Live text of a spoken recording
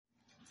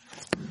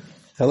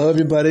Hello,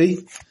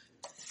 everybody.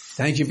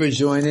 Thank you for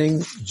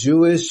joining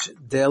Jewish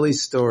Daily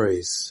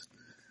Stories.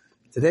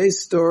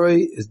 Today's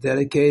story is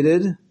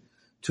dedicated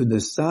to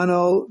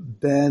Nisano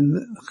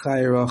ben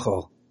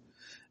Chayrochel.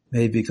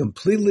 May he be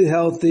completely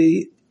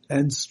healthy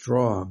and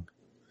strong.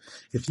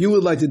 If you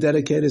would like to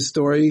dedicate a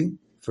story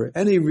for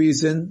any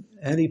reason,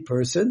 any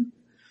person,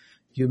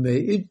 you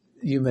may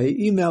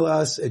email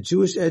us at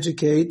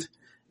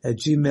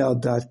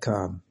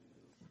jewisheducate@gmail.com.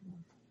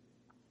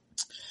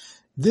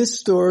 This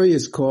story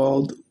is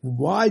called,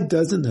 Why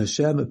Doesn't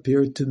Hashem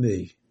Appear to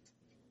Me?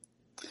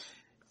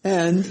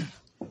 And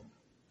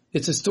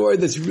it's a story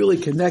that's really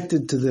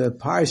connected to the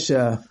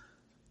Parsha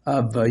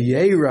of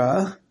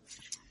Vayera.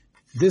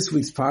 This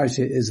week's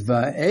Parsha is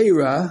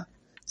Va'era.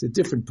 It's a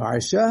different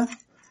Parsha,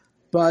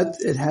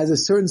 but it has a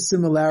certain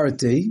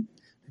similarity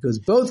because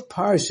both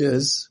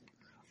Parshas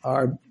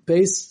are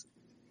based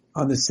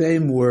on the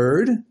same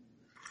word,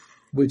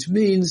 which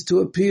means to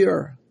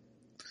appear.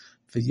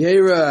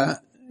 Vayera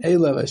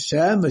Elav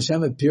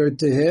Hashem appeared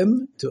to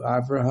him, to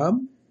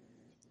Avraham.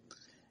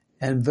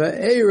 And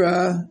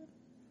Va'era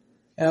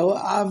El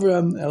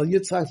Avram, El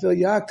Yitzchak, El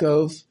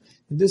Yaakov.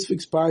 In this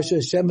week's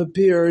Parsha,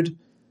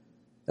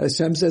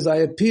 Hashem says, I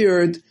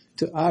appeared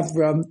to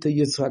Avram, to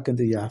Yitzchak, and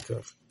to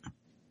Yaakov.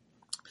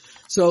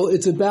 So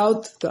it's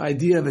about the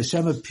idea of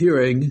Hashem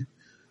appearing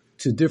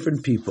to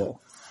different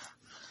people.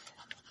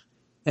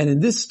 And in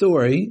this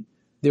story,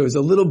 there was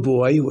a little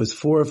boy who was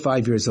 4 or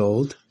 5 years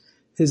old.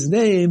 His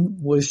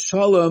name was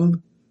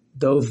Shalom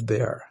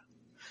Dovber.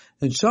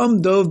 And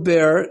Shalom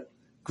Dovber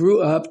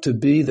grew up to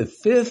be the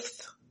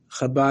 5th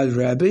Chabad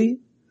Rebbe,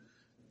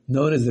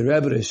 known as the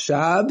Rebbe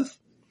Rashab.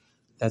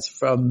 That's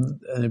from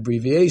an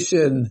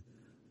abbreviation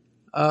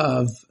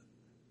of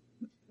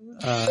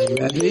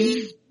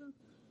Rebbe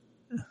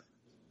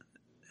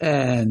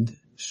and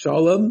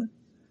Shalom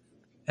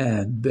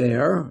and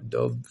Ber,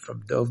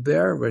 from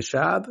Dovber,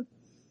 Rashab.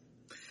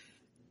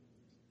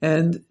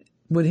 And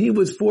when he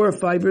was 4 or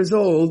 5 years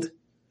old,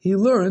 he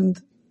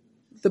learned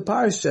the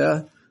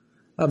Parsha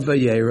of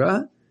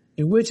Vayera,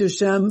 in which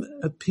Hashem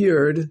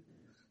appeared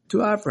to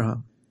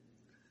Avraham.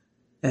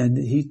 And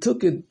he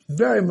took it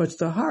very much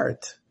to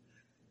heart.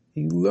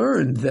 He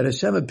learned that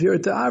Hashem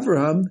appeared to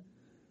Avraham,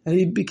 and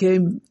he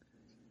became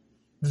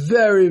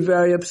very,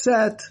 very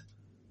upset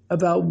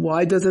about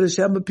why doesn't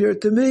Hashem appear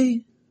to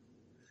me?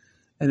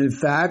 And in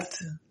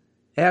fact,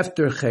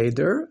 after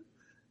Cheder,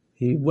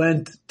 he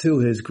went to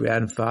his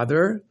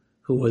grandfather,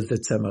 who was the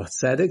Tzemach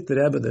Tzedek, the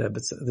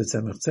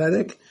Tzemach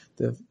Tzedek,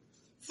 the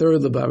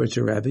 3rd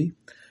Lubavitcher Rebbe,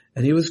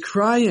 and he was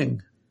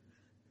crying.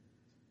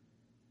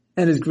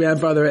 And his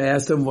grandfather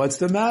asked him, what's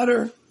the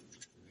matter?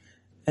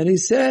 And he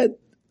said,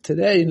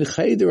 today in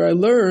Cheder I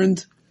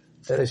learned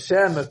that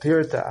Hashem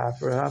appeared to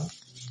Abraham.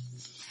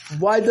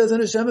 Why doesn't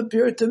Hashem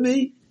appear to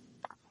me?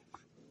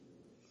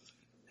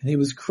 And he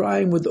was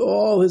crying with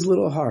all his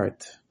little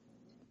heart.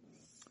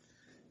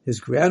 His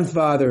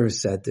grandfather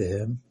said to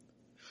him,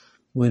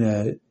 when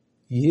a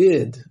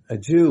Yid, a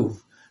Jew,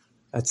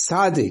 a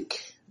tzaddik,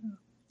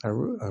 a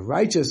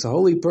righteous, a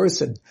holy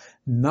person,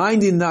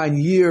 99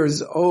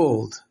 years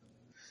old,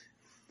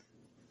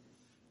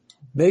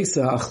 makes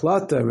a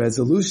achlata,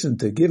 resolution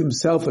to give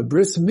himself a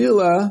bris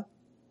milah,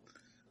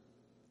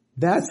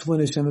 that's when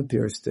Hashem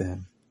appears to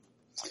him.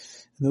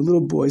 And the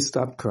little boy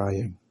stopped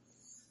crying.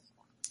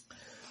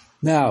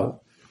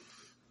 Now,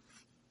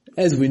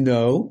 as we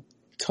know,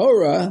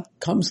 Torah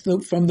comes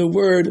from the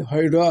word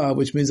hara,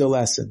 which means a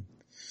lesson.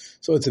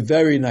 So it's a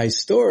very nice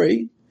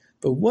story,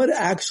 but what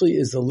actually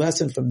is the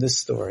lesson from this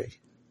story?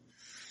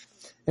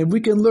 And we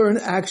can learn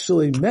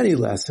actually many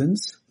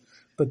lessons,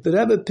 but the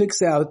Rebbe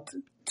picks out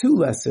 2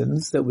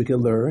 lessons that we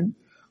can learn.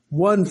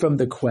 One from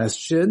the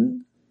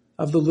question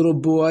of the little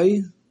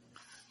boy,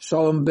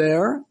 Shalom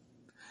Ber,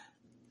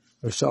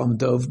 or Shalom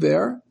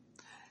Dovber,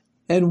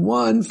 and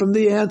one from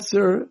the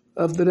answer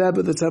of the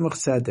Rebbe, the Tzemach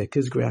Tzedek,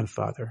 his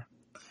grandfather.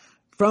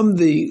 From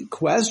the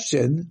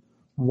question,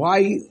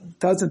 why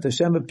doesn't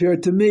Hashem appear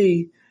to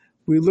me?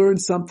 We learn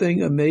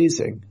something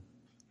amazing.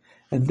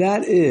 And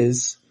that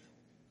is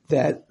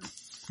that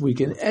we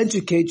can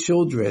educate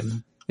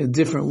children in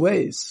different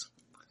ways.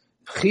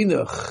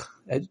 Chinuch,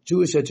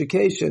 Jewish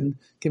education,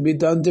 can be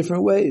done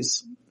different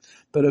ways.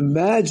 But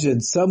imagine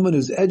someone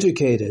who's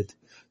educated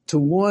to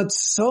want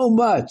so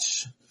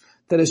much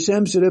that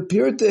Hashem should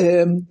appear to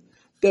him,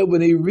 that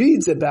when he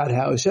reads about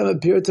how Hashem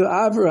appeared to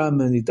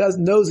Avraham and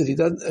knows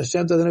that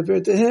Hashem doesn't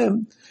appear to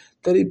him,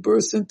 that he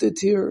bursts into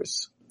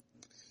tears.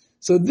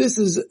 So this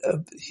is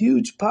a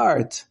huge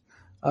part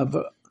of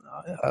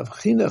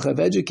chinuch, of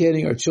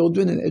educating our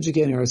children and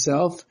educating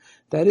ourselves.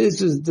 That is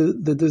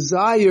the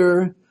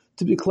desire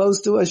to be close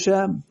to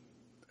Hashem.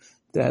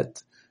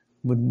 That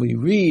when we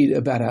read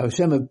about how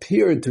Hashem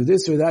appeared to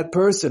this or that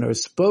person or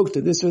spoke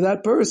to this or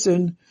that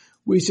person,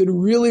 we should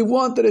really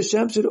want that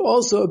Hashem should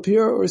also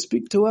appear or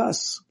speak to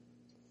us.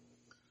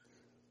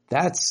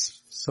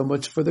 That's so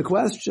much for the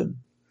question.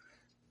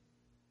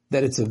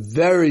 That it's a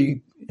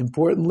very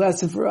important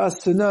lesson for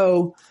us to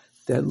know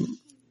that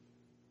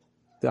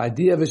the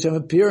idea of Hashem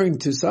appearing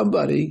to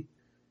somebody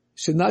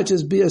should not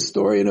just be a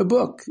story in a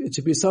book. It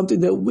should be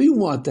something that we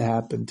want to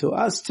happen to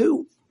us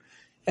too.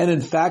 And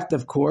in fact,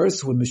 of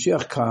course, when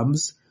Mashiach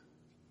comes,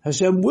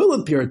 Hashem will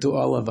appear to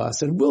all of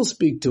us and will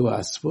speak to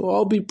us. We'll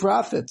all be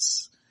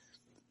prophets.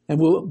 And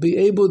we'll be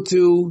able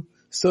to,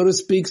 so to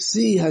speak,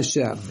 see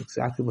Hashem.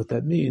 Exactly what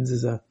that means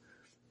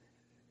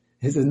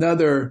is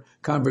another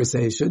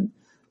conversation.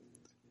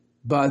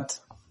 But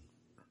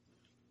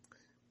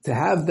to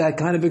have that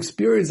kind of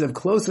experience of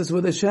closeness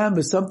with Hashem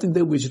is something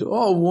that we should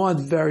all want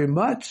very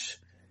much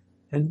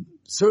and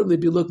certainly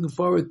be looking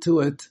forward to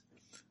it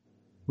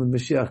when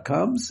Mashiach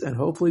comes and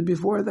hopefully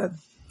before then.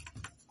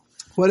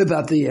 What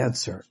about the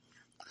answer?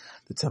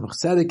 The Tzemach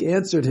Tzedek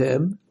answered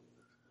him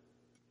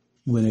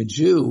when a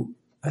Jew,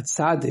 a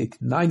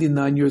tzaddik,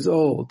 99 years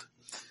old,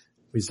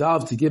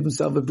 resolved to give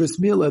himself a bris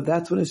milah,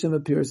 that's when Hashem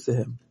appears to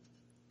him.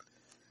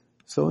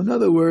 So in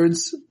other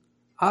words,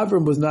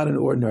 Avram was not an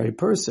ordinary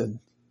person.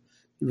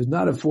 He was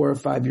not a 4 or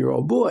 5 year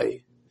old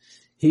boy.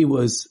 He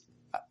was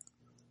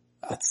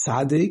a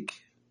tzaddik,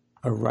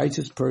 a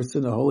righteous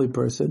person, a holy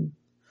person,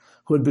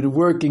 who had been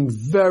working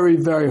very,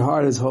 very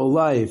hard his whole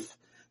life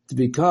to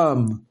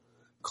become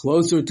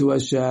closer to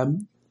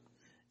Hashem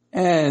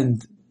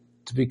and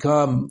to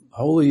become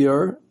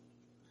holier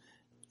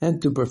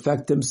and to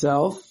perfect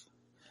himself.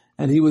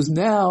 And he was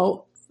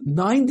now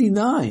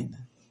 99.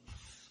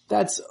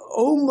 That's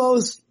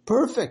almost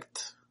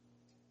perfect.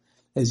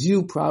 As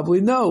you probably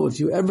know, if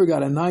you ever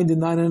got a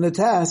 99 on a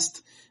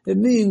test, it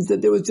means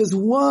that there was just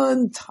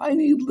one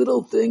tiny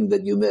little thing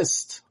that you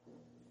missed.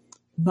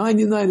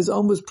 99 is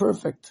almost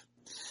perfect.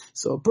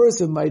 So a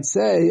person might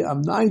say,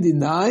 I'm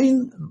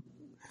 99,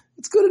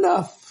 it's good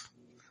enough.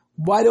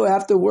 Why do I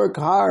have to work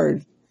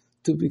hard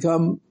to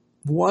become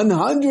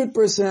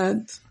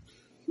 100%?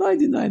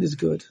 99 is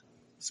good.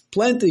 It's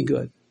plenty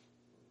good.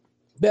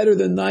 Better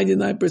than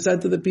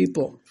 99% of the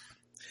people.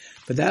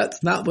 But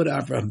that's not what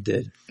Avraham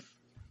did.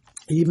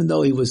 Even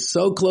though he was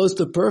so close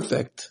to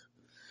perfect,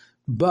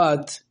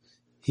 but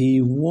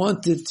he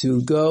wanted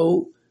to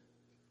go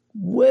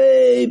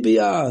way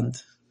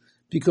beyond.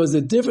 Because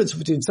the difference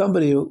between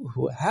somebody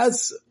who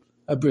has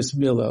a bris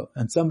milah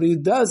and somebody who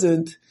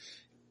doesn't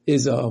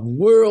is a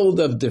world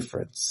of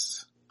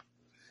difference.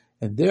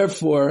 And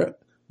therefore,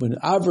 when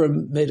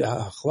Avram made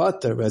a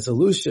achlata,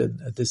 resolution,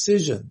 a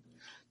decision,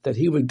 that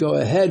he would go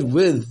ahead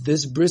with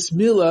this bris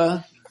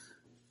milah,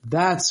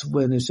 that's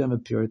when Hashem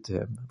appeared to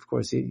him. Of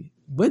course, he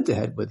went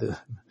ahead with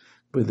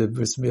the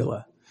bris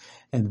milah.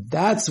 And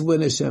that's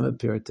when Hashem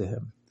appeared to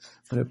him.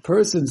 When a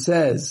person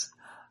says,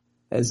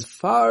 as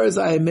far as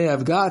I may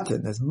have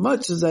gotten, as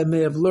much as I may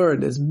have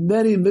learned, as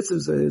many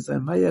mitzvahs as I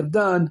may have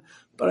done,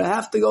 but I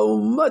have to go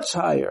much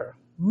higher,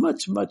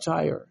 much, much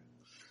higher.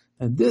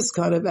 And this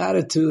kind of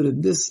attitude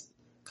and this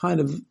kind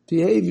of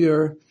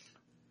behavior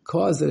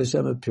caused that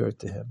Hashem appeared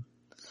to him.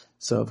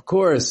 So of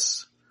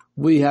course,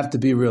 we have to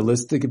be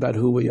realistic about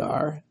who we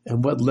are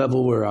and what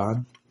level we're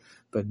on.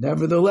 But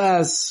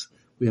nevertheless,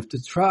 we have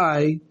to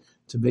try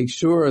to make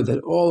sure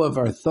that all of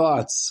our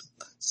thoughts,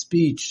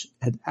 speech,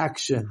 and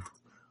action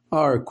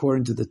are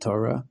according to the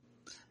Torah,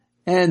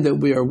 and that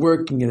we are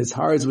working as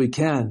hard as we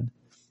can,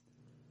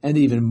 and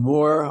even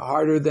more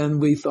harder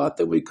than we thought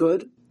that we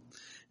could.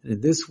 And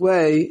in this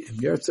way, in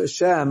Yirtzeh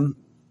Hashem,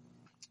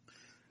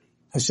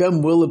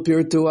 Hashem will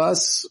appear to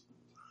us.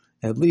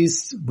 At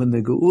least when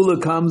the Geula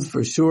comes,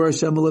 for sure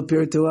Hashem will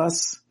appear to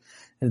us.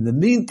 In the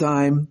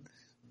meantime,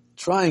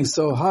 trying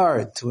so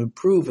hard to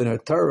improve in our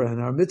Torah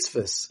and our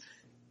mitzvahs,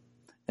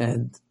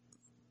 and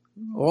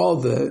all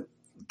the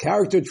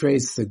character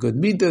traits, the good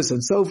midas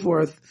and so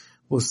forth,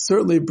 will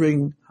certainly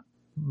bring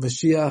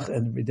Mashiach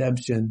and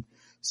redemption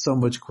so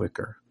much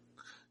quicker.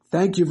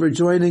 Thank you for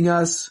joining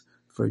us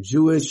for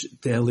Jewish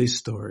Daily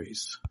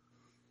Stories.